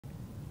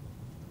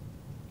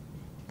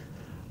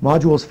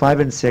Modules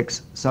 5 and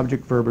 6,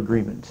 subject-verb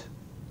agreement.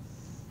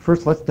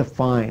 First, let's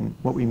define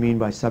what we mean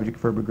by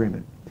subject-verb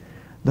agreement.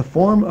 The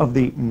form of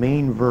the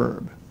main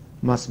verb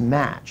must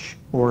match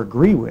or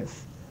agree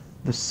with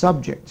the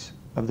subject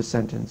of the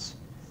sentence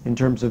in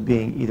terms of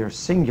being either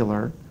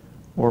singular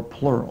or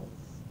plural.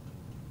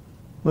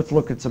 Let's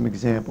look at some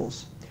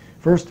examples.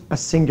 First, a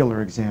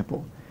singular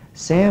example.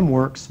 Sam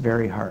works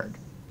very hard.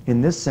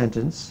 In this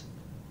sentence,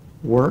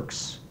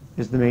 works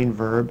is the main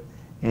verb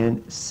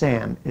and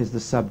Sam is the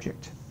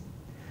subject.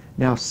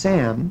 Now,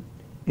 Sam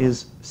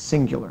is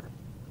singular.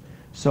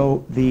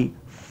 So the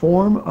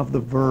form of the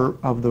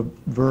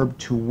verb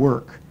to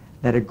work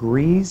that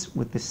agrees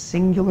with the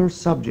singular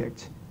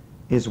subject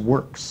is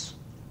works.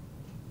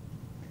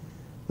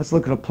 Let's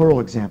look at a plural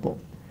example.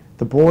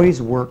 The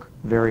boys work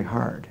very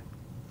hard.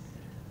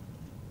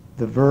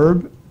 The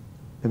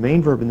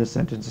main verb in this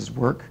sentence is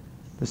work.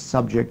 The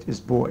subject is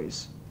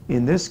boys.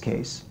 In this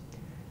case,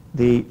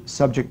 the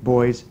subject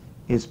boys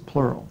is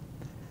plural.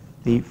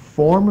 The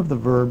form of the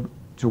verb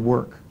to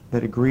work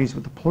that agrees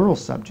with the plural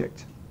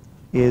subject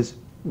is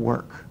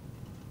work.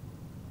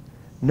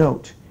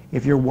 Note,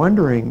 if you're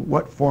wondering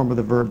what form of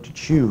the verb to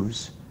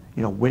choose,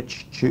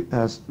 which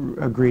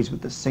agrees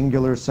with the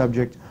singular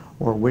subject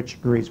or which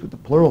agrees with the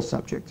plural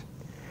subject,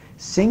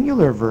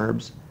 singular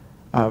verb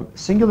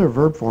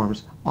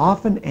forms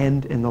often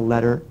end in the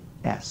letter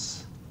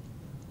S,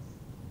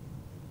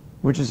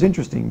 which is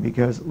interesting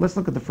because let's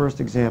look at the first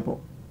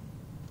example.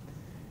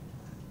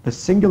 The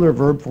singular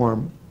verb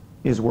form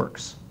is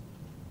works,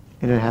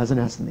 and it has an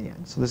S in the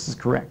end, so this is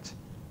correct.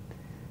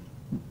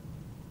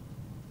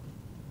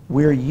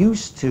 We're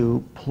used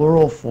to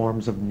plural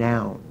forms of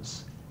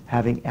nouns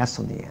having S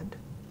on the end.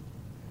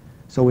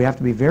 So we have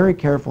to be very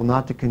careful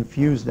not to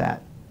confuse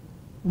that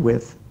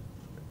with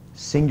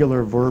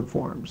singular verb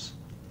forms,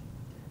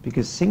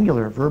 because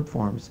singular verb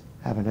forms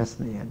have an S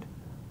in the end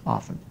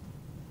often.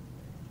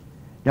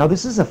 Now,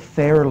 this is a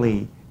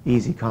fairly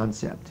easy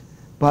concept,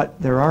 but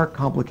there are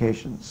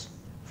complications,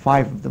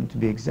 5 of them to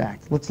be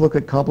exact. Let's look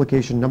at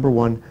complication number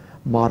 1,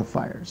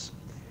 modifiers.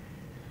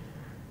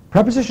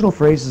 Prepositional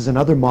phrases and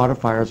other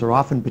modifiers are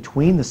often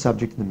between the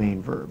subject and the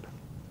main verb.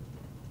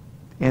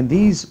 And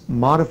these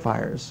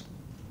modifiers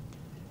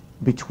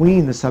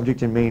between the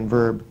subject and main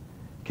verb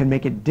can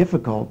make it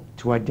difficult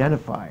to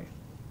identify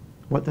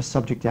what the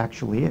subject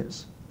actually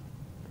is.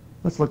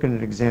 Let's look at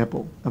an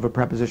example of a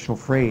prepositional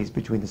phrase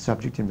between the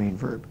subject and main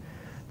verb.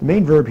 The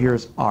main verb here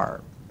is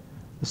are.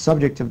 The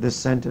subject of this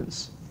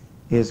sentence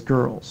is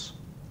girls.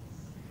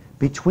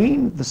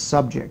 Between the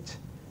subject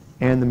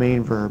and the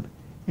main verb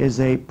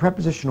is a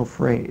prepositional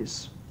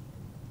phrase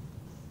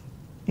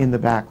in the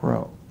back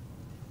row.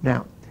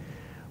 Now,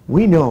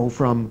 we know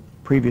from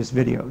previous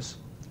videos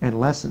and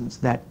lessons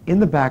that in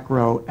the back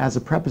row, as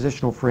a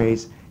prepositional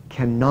phrase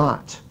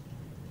cannot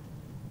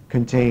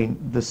contain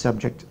the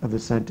subject of the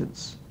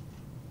sentence.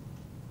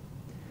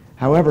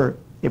 However,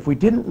 if we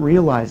didn't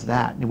realize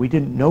that and we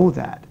didn't know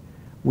that,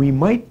 we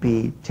might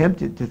be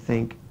tempted to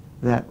think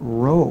that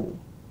row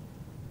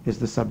is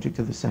the subject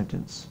of the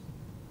sentence.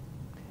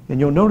 And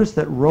you'll notice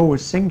that row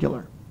is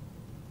singular.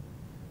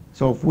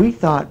 So if we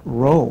thought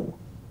row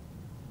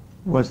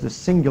was the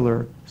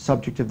singular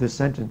subject of this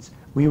sentence,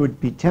 we would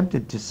be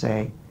tempted to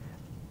say,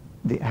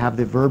 have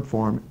the verb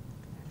form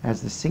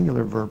as the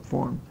singular verb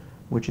form,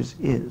 which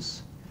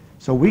is.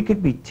 So we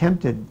could be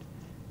tempted,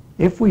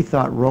 if we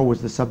thought row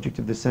was the subject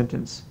of the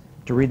sentence,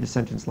 to read the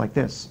sentence like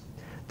this.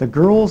 The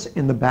girls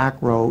in the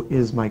back row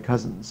is my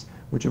cousins,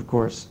 which of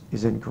course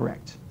is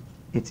incorrect.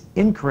 It's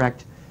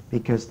incorrect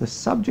because the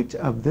subject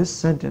of this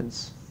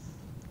sentence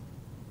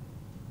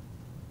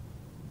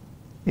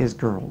is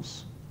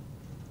girls.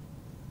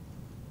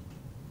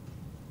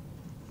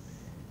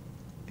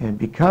 And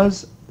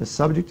because the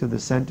subject of the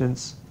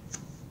sentence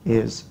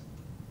is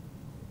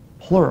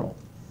plural,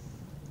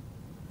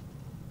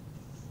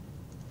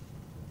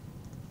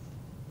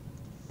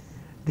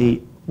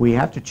 we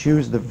have to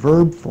choose the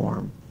verb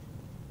form,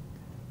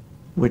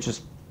 which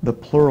is the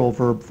plural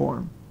verb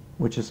form,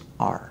 which is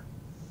are.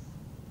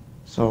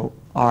 So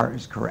are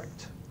is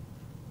correct.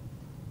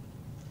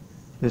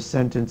 This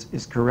sentence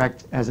is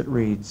correct as it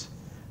reads,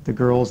 the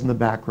girls in the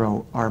back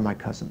row are my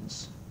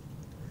cousins.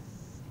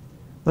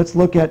 Let's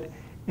look at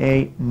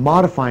a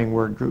modifying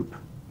word group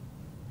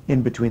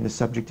in between the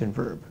subject and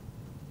verb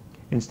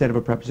instead of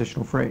a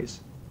prepositional phrase.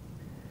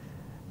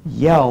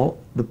 Yell,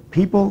 the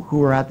people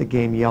who are at the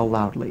game yell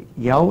loudly.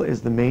 Yell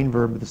is the main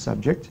verb of the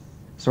subject,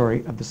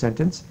 of the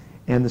sentence,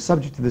 and the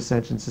subject of the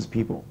sentence is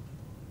people.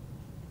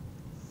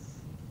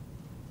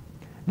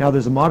 Now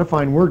there's a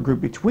modifying word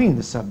group between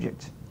the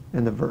subject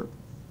and the verb.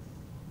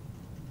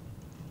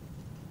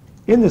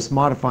 In this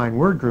modifying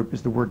word group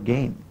is the word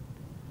game.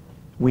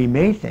 We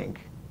may think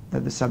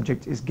that the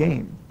subject is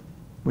game,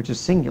 which is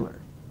singular,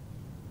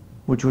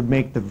 which would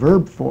make the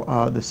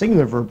the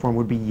singular verb form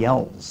would be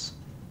yells.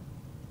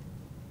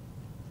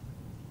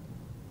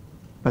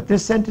 But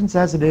this sentence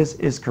as it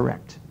is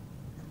correct.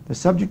 The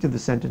subject of the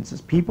sentence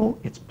is people,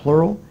 it's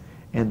plural,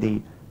 and the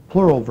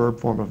plural verb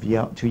form of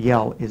to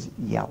yell is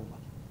yell.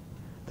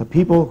 The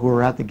people who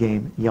were at the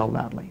game yelled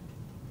loudly.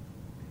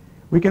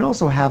 We can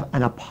also have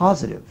an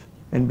appositive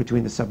in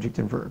between the subject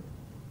and verb.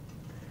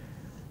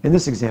 In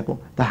this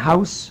example, the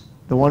house,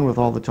 the one with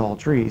all the tall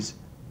trees,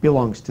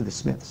 belongs to the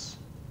Smiths.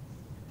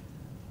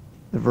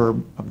 The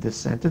verb of this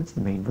sentence, the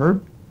main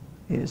verb,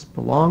 is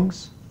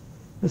belongs.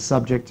 The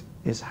subject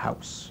is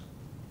house.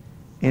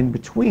 In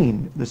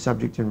between the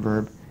subject and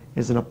verb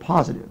is an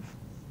appositive.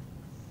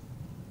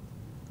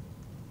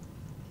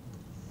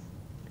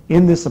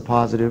 In this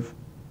appositive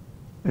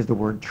is the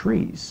word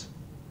trees.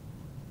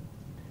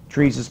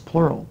 Trees is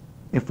plural.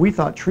 If we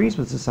thought trees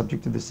was the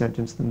subject of the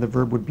sentence, then the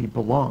verb would be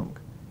belong,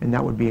 and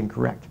that would be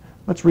incorrect.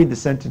 Let's read the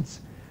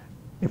sentence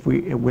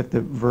with the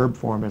verb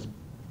form as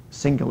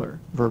singular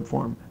verb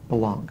form,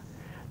 belong.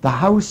 The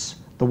house,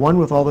 the one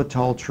with all the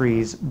tall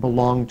trees,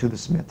 belonged to the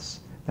Smiths.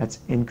 That's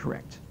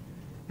incorrect.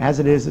 As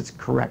it is, it's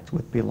correct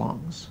with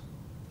belongs.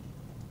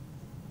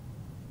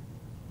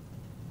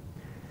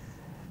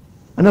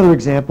 Another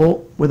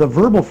example with a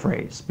verbal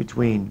phrase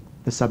between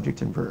the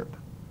subject and verb.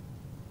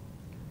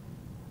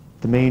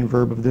 The main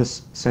verb of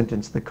this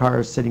sentence, the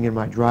cars sitting in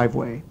my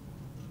driveway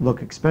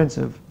look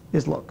expensive,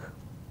 is look.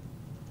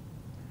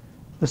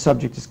 The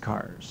subject is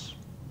cars.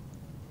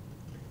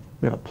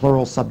 We have a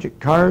plural subject,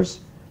 cars.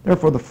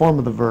 Therefore, the form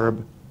of the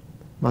verb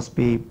must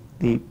be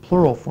the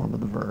plural form of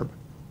the verb.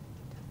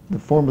 The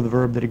form of the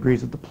verb that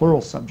agrees with the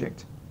plural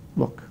subject,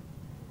 look.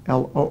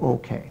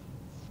 L-O-O-K.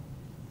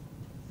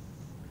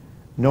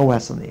 No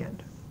S on the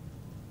end.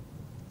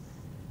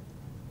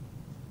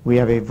 We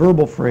have a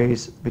verbal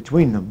phrase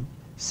between them,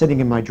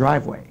 sitting in my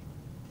driveway.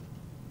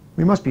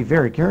 We must be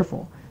very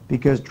careful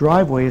because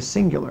driveway is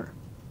singular.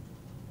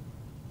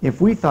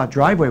 If we thought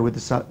driveway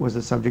was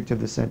the subject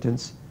of the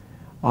sentence,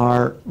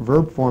 our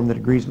verb form that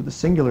agrees with the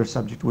singular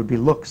subject would be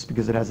looks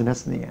because it has an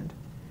S in the end.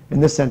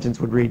 And this sentence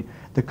would read,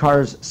 the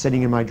cars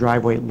sitting in my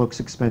driveway looks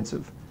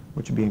expensive,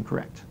 which would be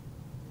incorrect.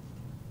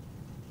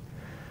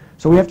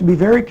 So we have to be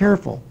very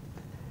careful.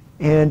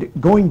 And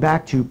going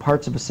back to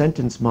parts of a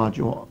sentence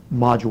module,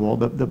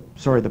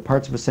 the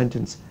parts of a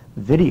sentence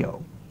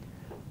video,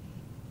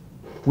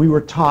 we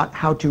were taught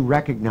how to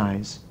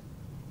recognize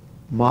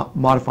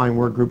modifying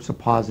word groups of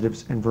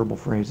positives and verbal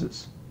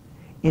phrases.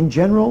 In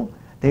general,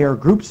 they are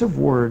groups of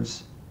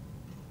words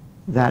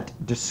that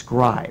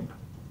describe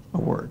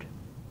a word.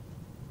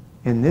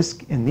 In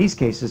these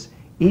cases,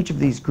 each of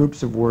these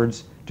groups of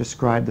words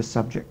describe the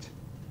subject.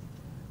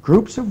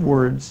 Groups of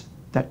words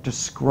that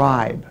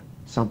describe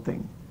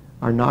something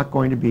are not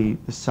going to be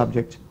the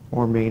subject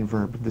or main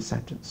verb of the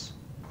sentence.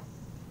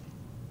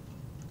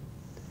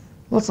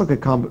 Let's look at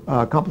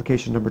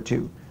complication number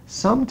 2.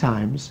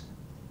 Sometimes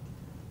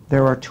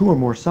there are 2 or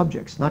more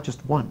subjects, not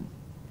just one.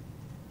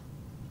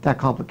 That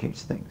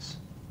complicates things.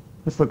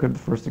 Let's look at the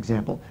first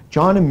example.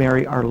 John and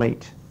Mary are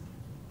late.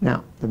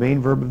 Now, the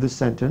main verb of this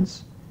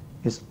sentence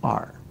is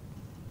are.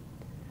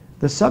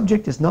 The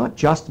subject is not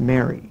just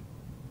Mary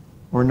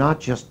or not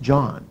just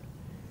John.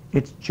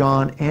 It's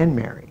John and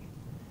Mary.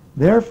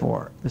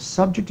 Therefore, the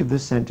subject of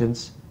this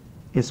sentence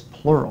is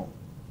plural.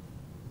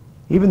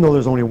 Even though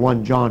there's only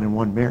one John and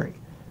one Mary.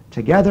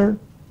 Together,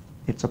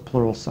 it's a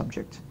plural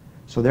subject.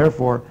 So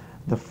therefore,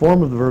 the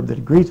form of the verb that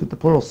agrees with the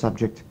plural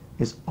subject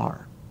is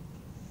are.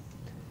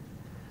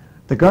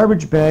 The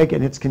garbage bag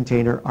and its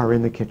container are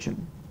in the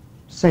kitchen.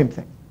 Same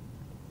thing.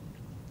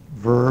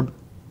 Verb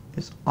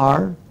is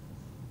are,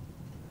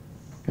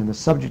 and the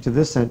subject of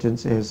this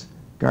sentence is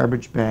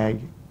garbage bag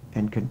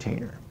and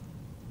container.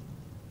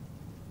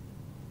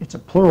 It's a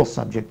plural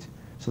subject,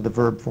 so the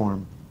verb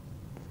form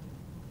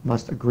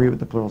must agree with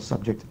the plural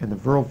subject, and the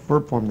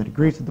verb form that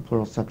agrees with the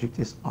plural subject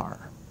is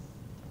are,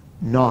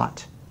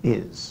 not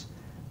is,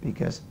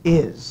 because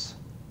is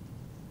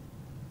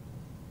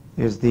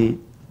the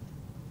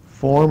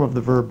form of the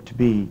verb to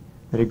be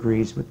that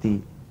agrees with the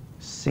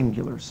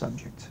singular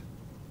subject.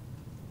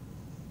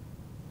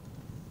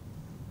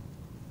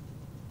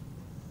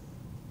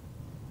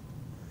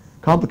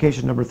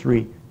 Complication number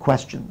 3,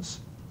 questions.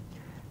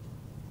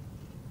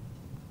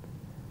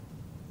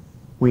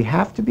 We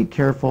have to be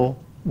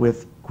careful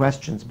with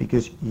questions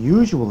because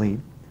usually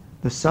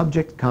the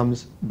subject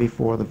comes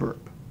before the verb.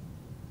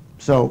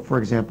 So, for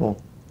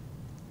example,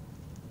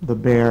 the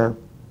bear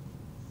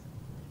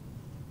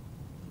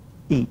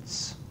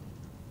eats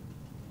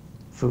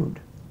food.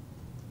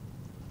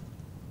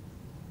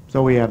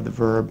 So we have the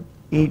verb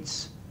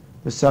eats,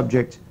 the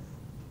subject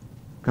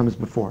comes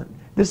before it.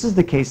 This is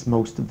the case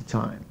most of the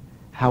time.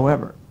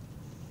 However,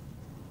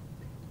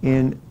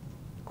 in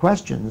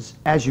questions,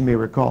 as you may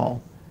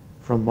recall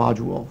from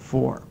Module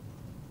 4,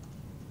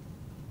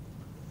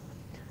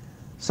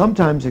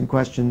 sometimes in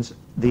questions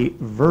the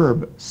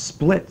verb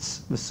splits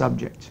the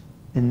subject.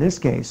 In this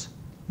case,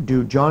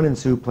 do John and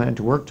Sue plan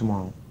to work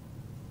tomorrow?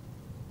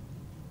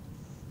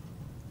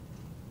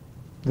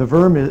 The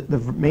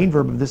main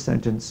verb of this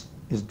sentence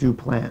is do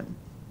plan.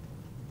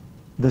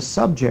 The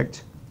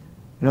subject,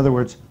 in other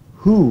words,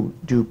 who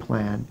do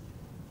plan?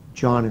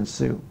 John and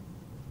Sue.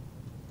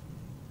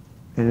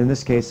 And in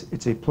this case,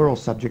 it's a plural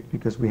subject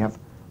because we have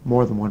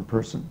more than one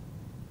person.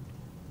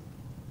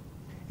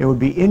 It would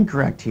be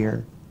incorrect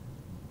here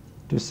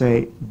to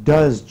say,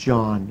 does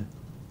John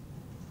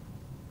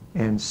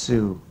and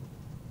Sue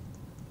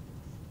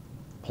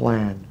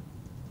plan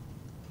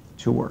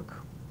to work?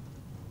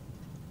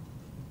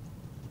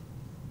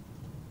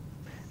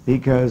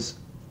 Because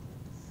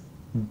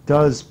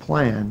does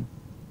plan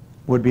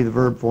would be the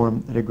verb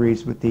form that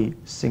agrees with the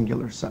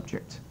singular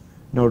subject.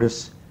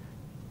 Notice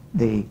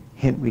the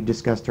hint we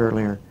discussed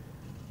earlier.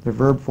 The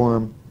verb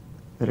form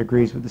that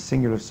agrees with the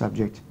singular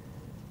subject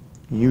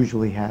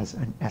usually has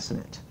an S in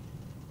it.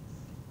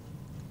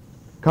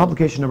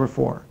 Complication number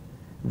 4,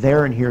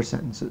 there and here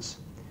sentences.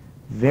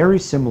 Very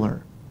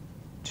similar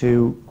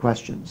to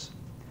questions.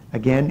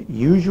 Again,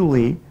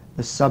 usually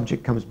the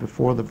subject comes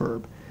before the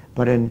verb,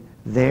 but in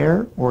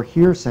there or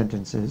here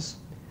sentences,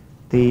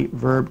 the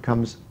verb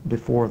comes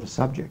before the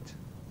subject.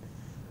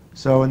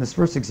 So in this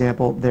first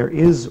example, there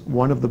is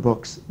one of the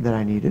books that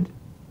I needed.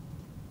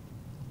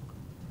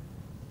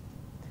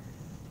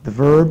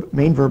 The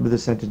main verb of the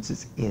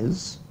sentence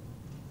is.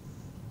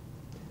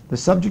 The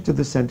subject of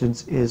the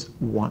sentence is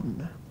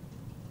one.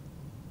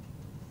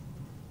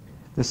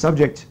 The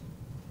subject,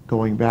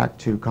 going back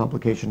to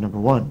complication number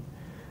 1,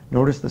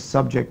 notice the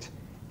subject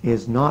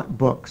is not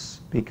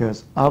books,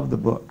 because of the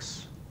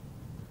books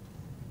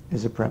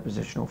is a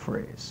prepositional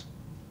phrase.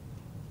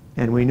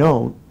 And we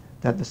know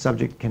that the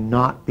subject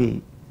cannot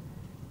be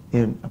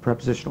in a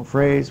prepositional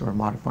phrase or a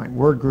modifying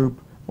word group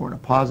or in a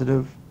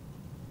positive.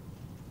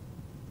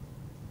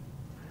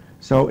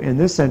 So in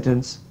this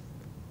sentence,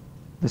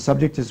 the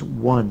subject is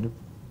one,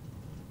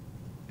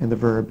 and the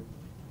verb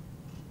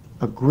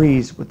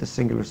agrees with the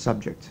singular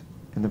subject.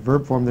 And the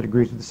verb form that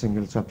agrees with the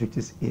singular subject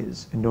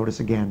is. And notice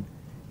again,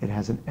 it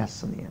has an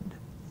S on the end.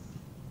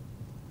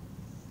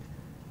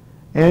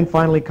 And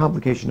finally,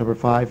 complication number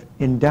 5,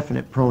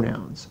 indefinite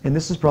pronouns. And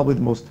this is probably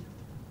the most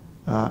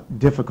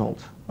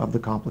difficult of the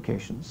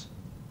complications.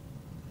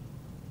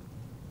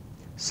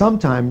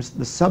 Sometimes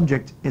the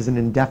subject is an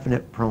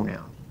indefinite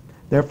pronoun.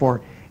 Therefore,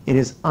 it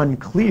is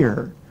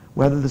unclear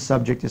whether the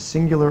subject is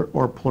singular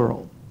or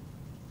plural.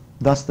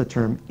 Thus the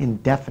term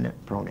indefinite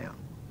pronoun.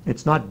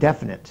 It's not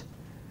definite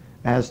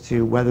as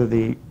to whether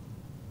the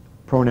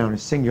pronoun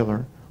is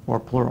singular or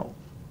plural.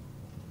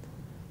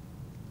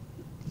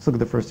 Let's look at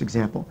the first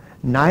example.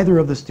 Neither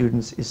of the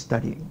students is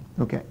studying.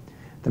 Okay,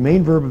 the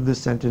main verb of this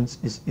sentence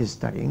is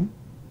studying.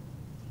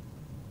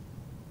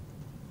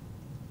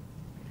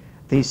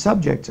 The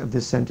subject of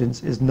this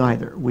sentence is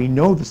neither. We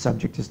know the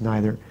subject is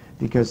neither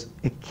because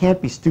it can't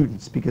be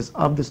students, because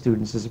of the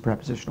students is a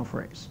prepositional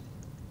phrase.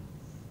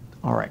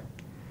 All right.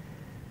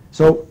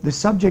 So the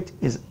subject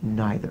is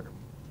neither.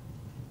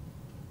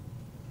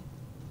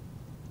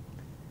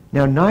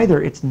 Now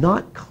neither, it's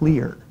not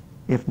clear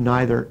if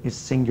neither is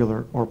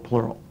singular or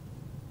plural.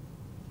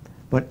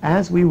 But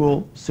as we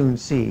will soon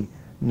see,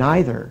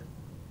 neither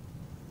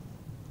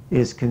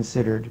is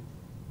considered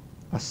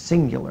a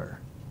singular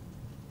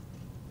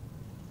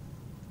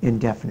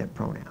indefinite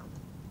pronoun.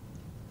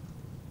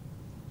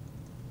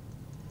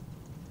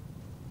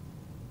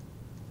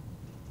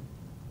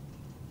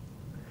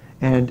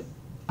 And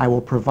I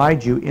will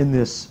provide you in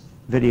this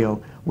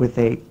video with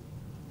a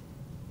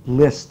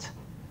list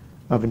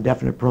of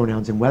indefinite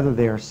pronouns and whether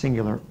they are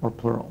singular or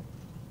plural.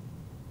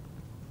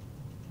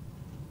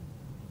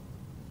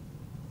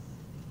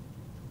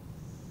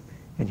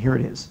 And here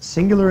it is.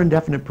 Singular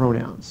indefinite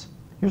pronouns.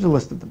 Here's a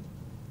list of them.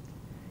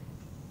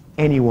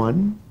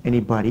 Anyone,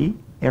 anybody,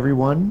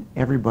 everyone,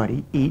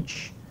 everybody,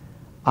 each,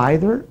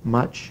 either,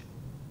 much,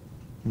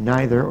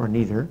 neither or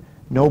neither,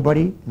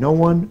 nobody, no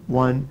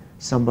one,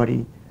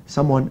 somebody,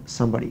 someone,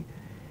 somebody.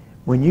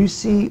 When you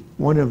see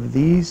one of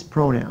these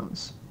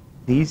pronouns,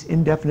 these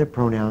indefinite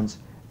pronouns,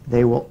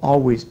 they will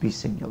always be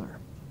singular.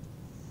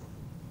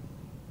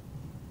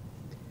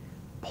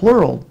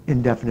 Plural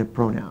indefinite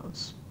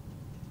pronouns.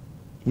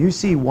 You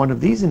see one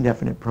of these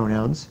indefinite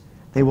pronouns,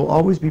 they will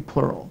always be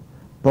plural.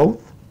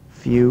 Both,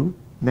 few,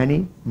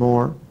 many,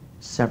 more,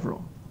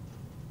 several.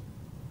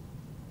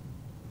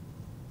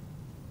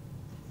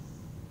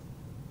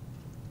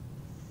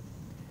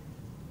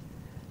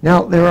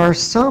 Now, there are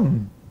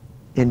some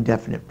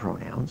indefinite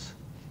pronouns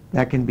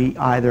that can be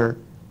either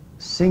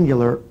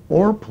singular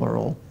or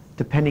plural,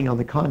 depending on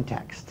the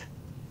context.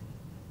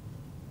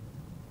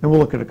 And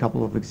we'll look at a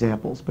couple of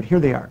examples, but here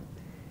they are.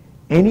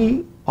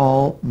 Any,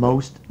 all,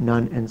 most,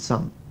 none, and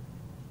some.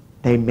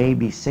 They may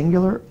be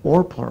singular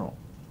or plural.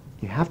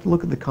 You have to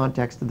look at the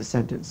context of the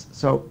sentence.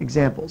 So,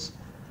 examples.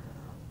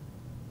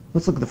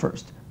 Let's look at the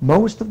first.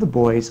 Most of the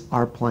boys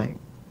are playing.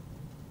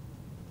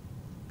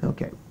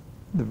 Okay,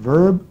 the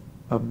verb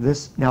of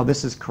this, now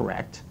this is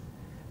correct,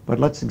 but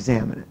let's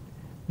examine it.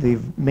 The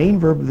main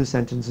verb of the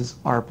sentence is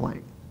are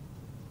playing.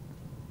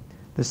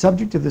 The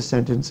subject of the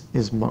sentence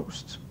is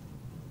most.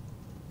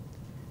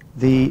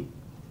 The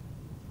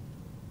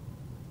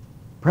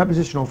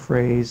prepositional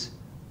phrase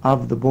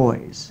of the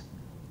boys,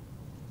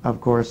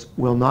 of course,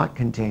 will not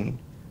contain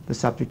the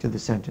subject of the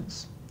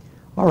sentence.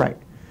 All right,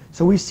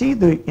 so we see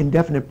the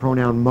indefinite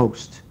pronoun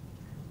most.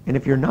 And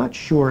if you're not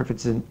sure if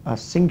it's a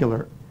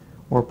singular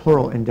or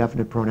plural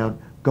indefinite pronoun,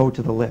 go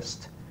to the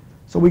list.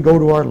 So we go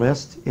to our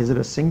list. Is it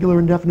a singular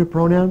indefinite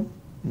pronoun?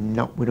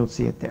 No, we don't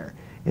see it there.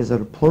 Is it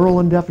a plural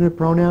indefinite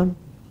pronoun?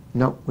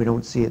 No, we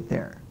don't see it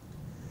there.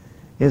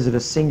 Is it a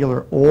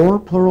singular or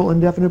plural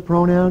indefinite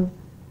pronoun?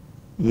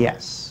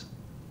 Yes,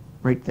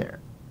 right there.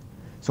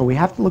 So we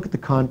have to look at the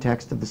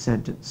context of the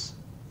sentence.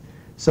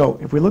 So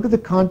if we look at the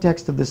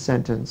context of the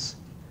sentence,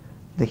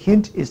 the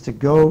hint is to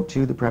go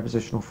to the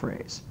prepositional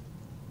phrase.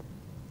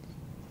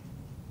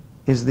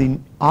 Is the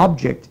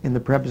object in the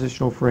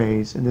prepositional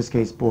phrase, in this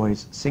case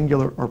boys,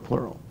 singular or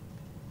plural?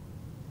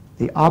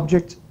 The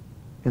object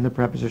in the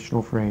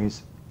prepositional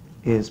phrase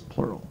is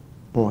plural,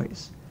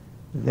 boys.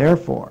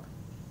 Therefore,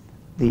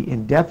 the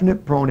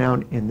indefinite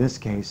pronoun in this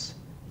case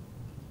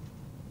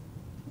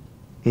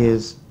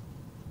is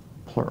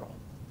plural.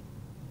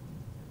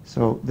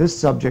 So this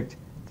subject,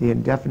 the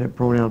indefinite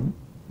pronoun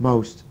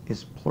most,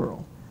 is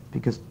plural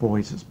because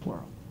boys is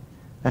plural.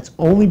 That's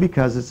only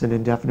because it's an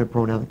indefinite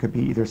pronoun that could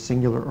be either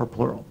singular or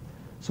plural.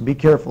 So be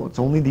careful. It's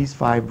only these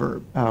 5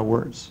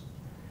 words.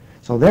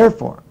 So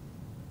therefore,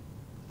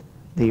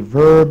 the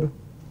verb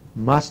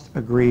must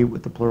agree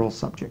with the plural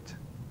subject,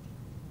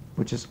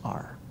 which is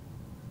are.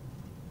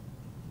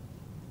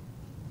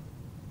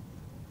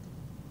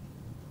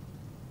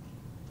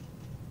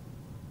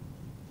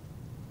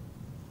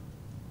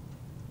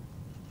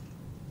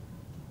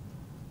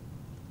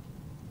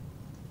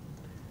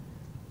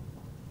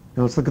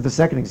 Now let's look at the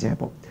second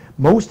example.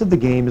 Most of the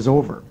game is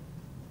over.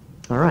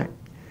 All right.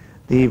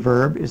 The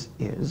verb is,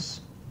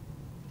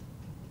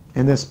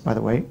 and this, by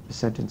the way, the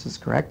sentence is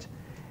correct,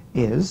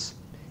 is,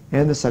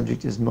 and the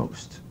subject is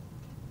most.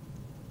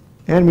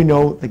 And we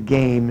know the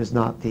game is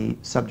not the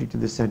subject of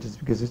this sentence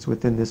because it's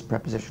within this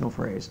prepositional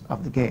phrase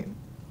of the game.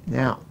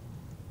 Now,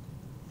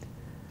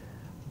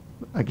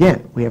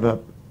 again, we have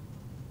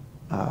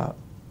a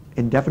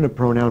indefinite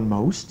pronoun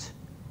most.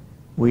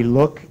 We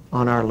look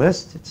on our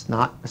list. It's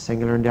not a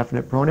singular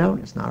indefinite pronoun.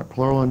 It's not a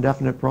plural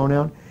indefinite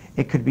pronoun.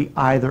 It could be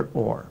either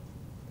or.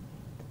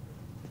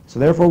 So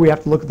therefore, we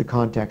have to look at the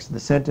context of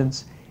the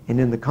sentence. And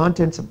in the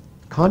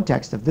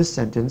context of this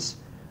sentence,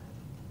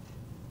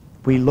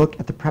 we look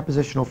at the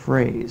prepositional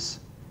phrase,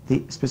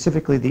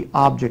 specifically the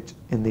object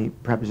in the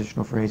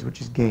prepositional phrase,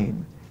 which is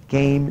game.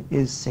 Game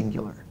is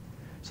singular.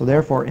 So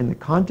therefore, in the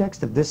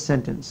context of this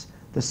sentence,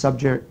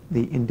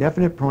 the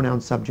indefinite pronoun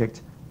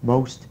subject,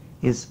 most,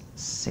 is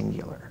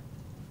singular.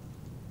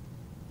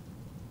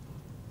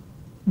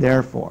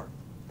 Therefore,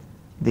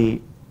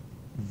 the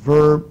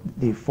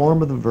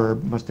form of the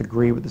verb must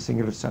agree with the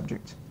singular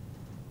subject,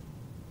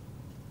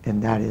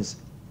 and that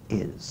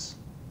is.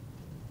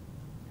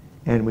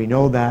 And we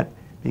know that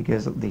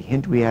because the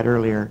hint we had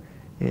earlier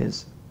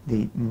is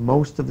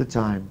most of the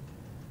time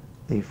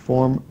the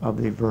form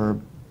of the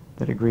verb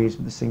that agrees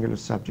with the singular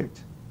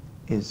subject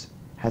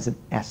has an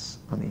S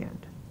on the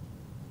end.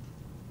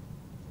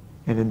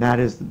 And that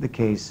is the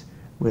case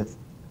with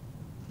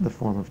the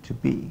form of to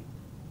be,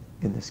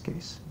 in this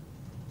case,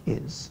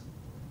 is.